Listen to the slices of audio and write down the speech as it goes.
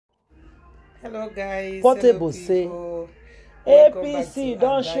Hello guys, Portable say APC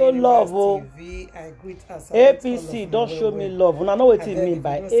don't show love. Oh, APC don't show me love. Una know what it mean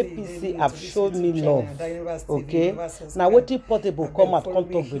by APC have showed me love. Okay, now what if Portable come and come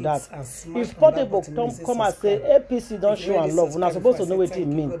talk with that? If Portable come and say APC don't show and love, una supposed to know what it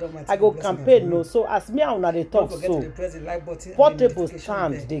mean. I go campaign no. So as me and una they talk so Portable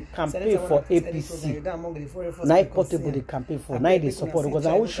stand they campaign for APC. Now Portable they campaign for. Now they support because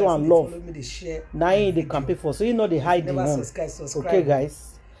I will show and love. Now they campaign for. So you know they hide the one. Okay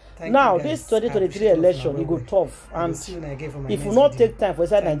guys, now this 2023 election it go tough, and if you not take time for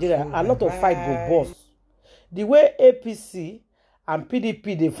inside Nigeria, a lot of fight go burst. The way APC and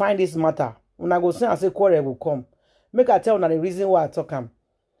PDP they find this matter, when I go say and say quarrel will come, make I tell you the reason why I talk am.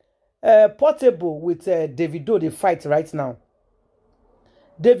 Portable with Davido they fight right now.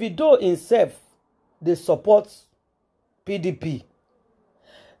 Davido himself they support PDP.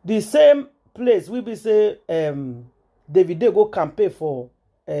 The same place we be say Davido go campaign for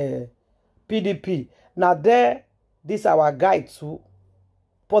PDP. Now there, this our guy too,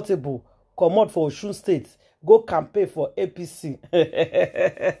 Portable, come out for Osun State, go campaign for APC.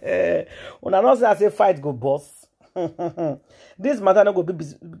 When I not say I say fight go boss. This matter no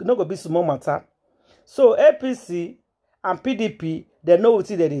go be small matter. So APC and PDP, they know what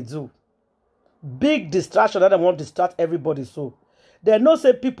they do. Big distraction that they want to distract everybody. So they know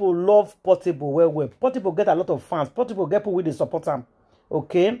say people love Portable well. Portable get a lot of fans. Portable get people with the support them.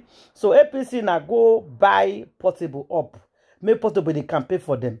 Okay. So APC now go buy Portable up. Make Portable the campaign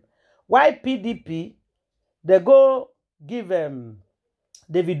for them. Why PDP? They go give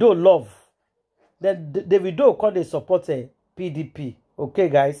Davido love. Then Davido call they support PDP. Okay,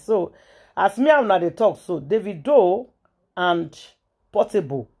 guys. So as me and now they talk, so Davido and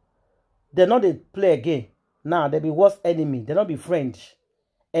Portable, they not they play again. Now they be worst enemy. They not be friends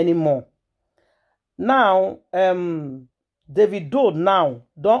anymore. Now, Davido now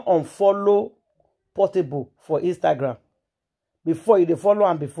don't unfollow Portable for Instagram. Before you they follow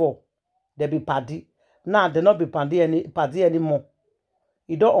and before they be party. Now they not be party anymore.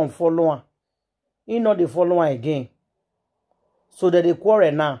 You don't unfollow her. You know they follow her again. So that they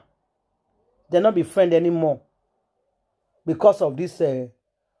quarrel now. They not be friend anymore because of this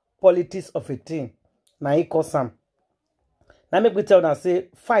politics of a thing. Now he cause some. Now make me tell them say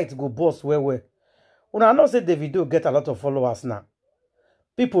fight go boss well. When I know say Davido get a lot of followers now.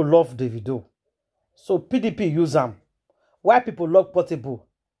 People love Davido. So PDP use them. Why people love Portable?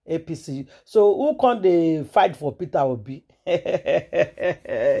 APC. So who can they fight for Peter Obi?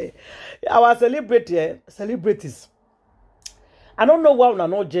 Our celebrities. I don't know why we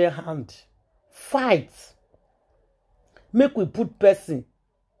not join hand. Fight. Make we put person.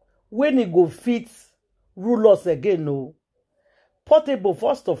 When he go fit rule us again, no. Portable,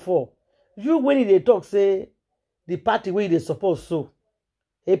 first of all, you when they talk, say the party where they suppose so,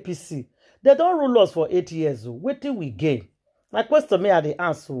 APC, they don't rule us for 8 years. What till we gain? My question me are the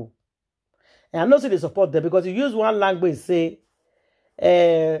answer. And I know say they support them because you use one language, say,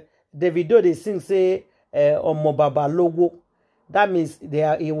 Davido they sing, say, Omobaba logo. That means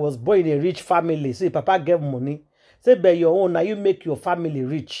he was born in a rich family. So papa gave money. Say by your own, now you make your family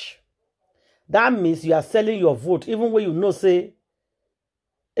rich. That means you are selling your vote, even when you know, say,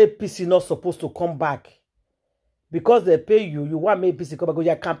 APC not supposed to come back. Because they pay you, you want APC come back, because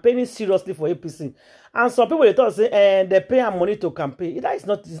you are campaigning seriously for APC. And some people, they thought, say, they pay her money to campaign. That is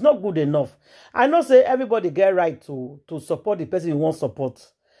not, it's not good enough. I know, say, everybody get right to support the person you want support.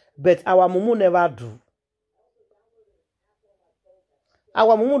 But our mumu never do.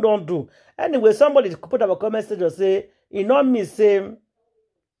 Our mumu don't do. Anyway, somebody put up a comment section and say, you know me, say,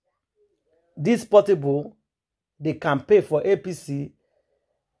 this Portable, they campaign for APC,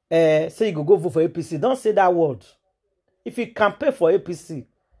 say you go vote for APC. Don't say that word. If you campaign for APC,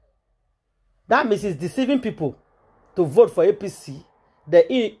 that means he's deceiving people to vote for APC. Then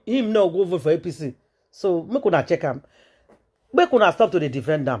him no go vote for APC. So make una check him. Make una stop to the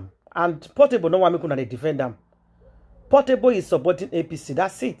defend them. And Portable no one make una defend them. Portable is supporting APC.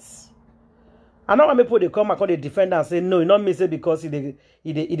 That's it. I know when people they come and they defend and say no, you not me say because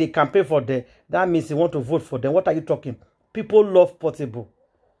he campaign for them. That means he want to vote for them. What are you talking? People love Portable.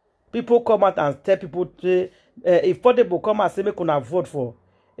 People come out and tell people to, if Portable come and say make una vote for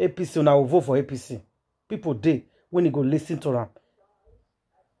APC, una will vote for APC. People dey when you go listen to them.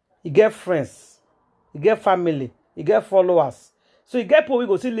 You get friends, you get family, you get followers. So you get people we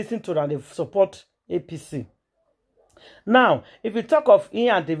go see listen to them, they support APC. Now, if you talk of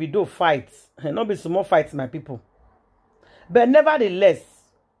Ian and Davido fights, not be small fights, my people. But nevertheless,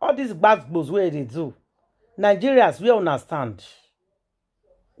 all these bad blows where they do, Nigerians, we understand.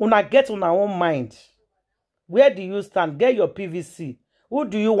 Una get una own mind. Where do you stand? Get your PVC. Who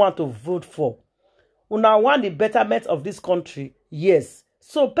do you want to vote for? Una want the betterment of this country? Yes.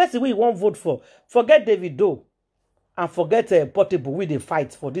 So person we won't vote for. Forget Davido and forget Portable with the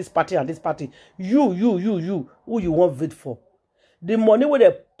fight for this party and this party. You, who you want vote for? The money where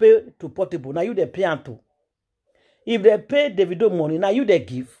they pay to Portable, now you they pay to. If they pay Davido money, now you they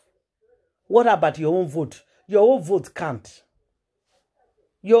give. What about your own vote? Your own vote can't.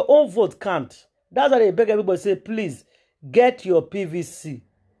 Your own vote can't. That's why they beg everybody say, please, get your PVC.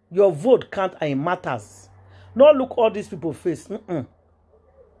 Your vote can't and it matters. Not look all these people face.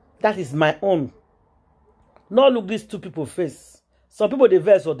 That is my own. Not look these two people face. Some people they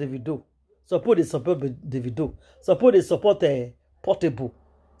verse for Davido. Some people they support Davido. Some people they support Portable.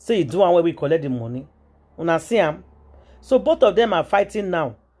 Say you do one where we collect the money. Una see am. So both of them are fighting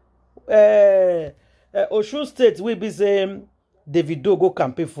now. Osun State will be saying Davido go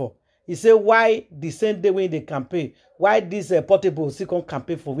campaign for. He say why the same day when they campaign, why this Portable still come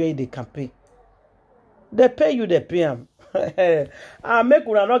campaign for where they campaign? They pay you, they pay them. And make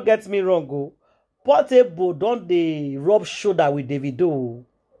una not get me wrong, go. Portable don't they rub shoulder with Davido.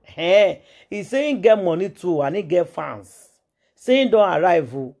 He saying get money too and he get fans. Saying don't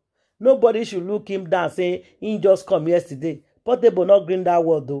arrive. Nobody should look him down saying he just come yesterday. Portable not green that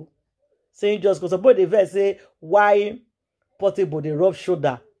word though. Saying just because suppose the verse say why Portable they rub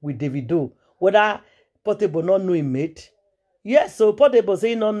shoulder with Davido. Whether Portable not know him mate. Yes, so Portable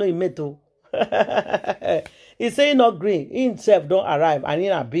say not know him mate too. He say not green. He himself don't arrive and he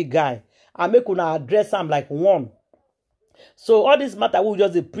a big guy. And make una address him like one. So all this matter we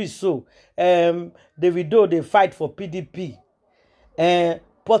just a preach so Davido they fight for PDP.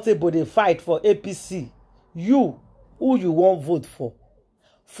 Portable they fight for APC. You, who you won't vote for?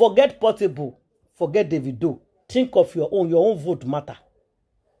 Forget Portable, forget Davido. Think of your own vote matter.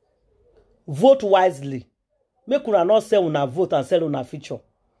 Vote wisely. Make una not sell una vote and sell una future.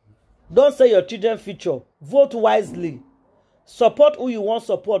 Don't sell your children future. Vote wisely. Support who you want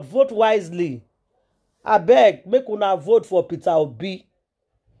support. Vote wisely. I beg, make una vote for Peter Obi.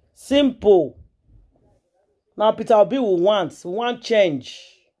 Simple. Now Peter Obi will want change.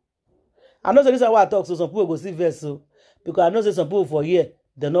 I know this is why I talk, so some people go see vessel. Because I know some people for here,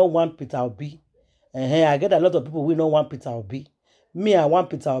 they don't want Peter Obi. I get a lot of people who don't want Peter Obi. Me, I want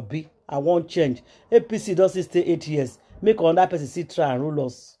Peter Obi. I want change. APC doesn't stay 8 years. Make another person see try and rule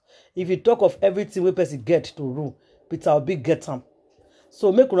us. If you talk of everything we person get to rule, Peter Obi get them.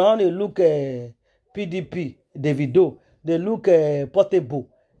 So make una only look PDP, Davido. They look Portable,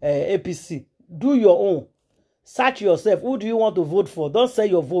 APC. Do your own. Search yourself. Who do you want to vote for? Don't say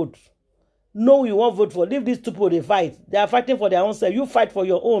your vote. Know who you want to vote for. Leave these two people, they fight. They are fighting for their own self. You fight for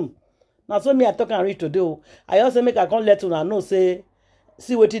your own. Now, so me, I talk and reach today. I also make I can't let you know, say,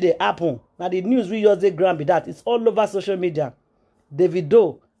 see what they happen. Now, the news we just they grab that. It's all over social media.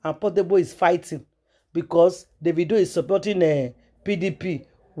 Davido and Portable is fighting because Davido is supporting PDP.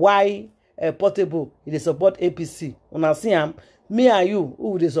 Why Portable they support APC? When I see him, me and you,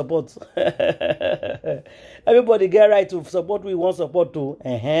 who they support? Everybody get right to support who we want support to.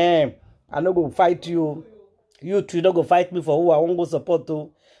 I no go fight you. You too don't go fight me for who I won't go support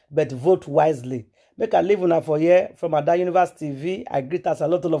to. But vote wisely. Make a live una for here from Ada Universe TV. I greet us a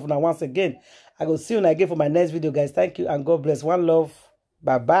lot of una once again. I go see you again for my next video, guys. Thank you and God bless. One love.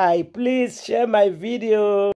 Bye-bye. Please share my video.